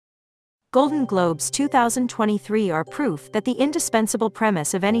Golden Globes 2023 are proof that the indispensable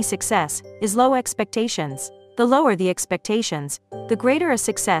premise of any success is low expectations. The lower the expectations, the greater a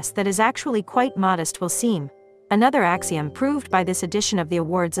success that is actually quite modest will seem. Another axiom proved by this edition of the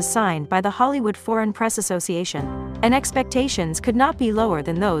awards assigned by the Hollywood Foreign Press Association. And expectations could not be lower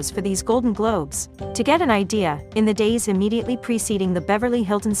than those for these Golden Globes. To get an idea, in the days immediately preceding the Beverly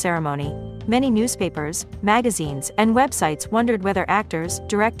Hilton ceremony, many newspapers, magazines, and websites wondered whether actors,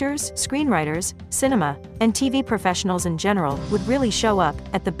 directors, screenwriters, cinema, and TV professionals in general would really show up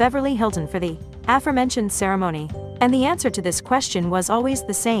at the Beverly Hilton for the aforementioned ceremony. And the answer to this question was always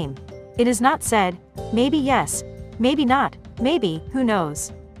the same. It is not said, maybe yes, maybe not, maybe, who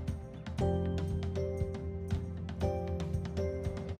knows.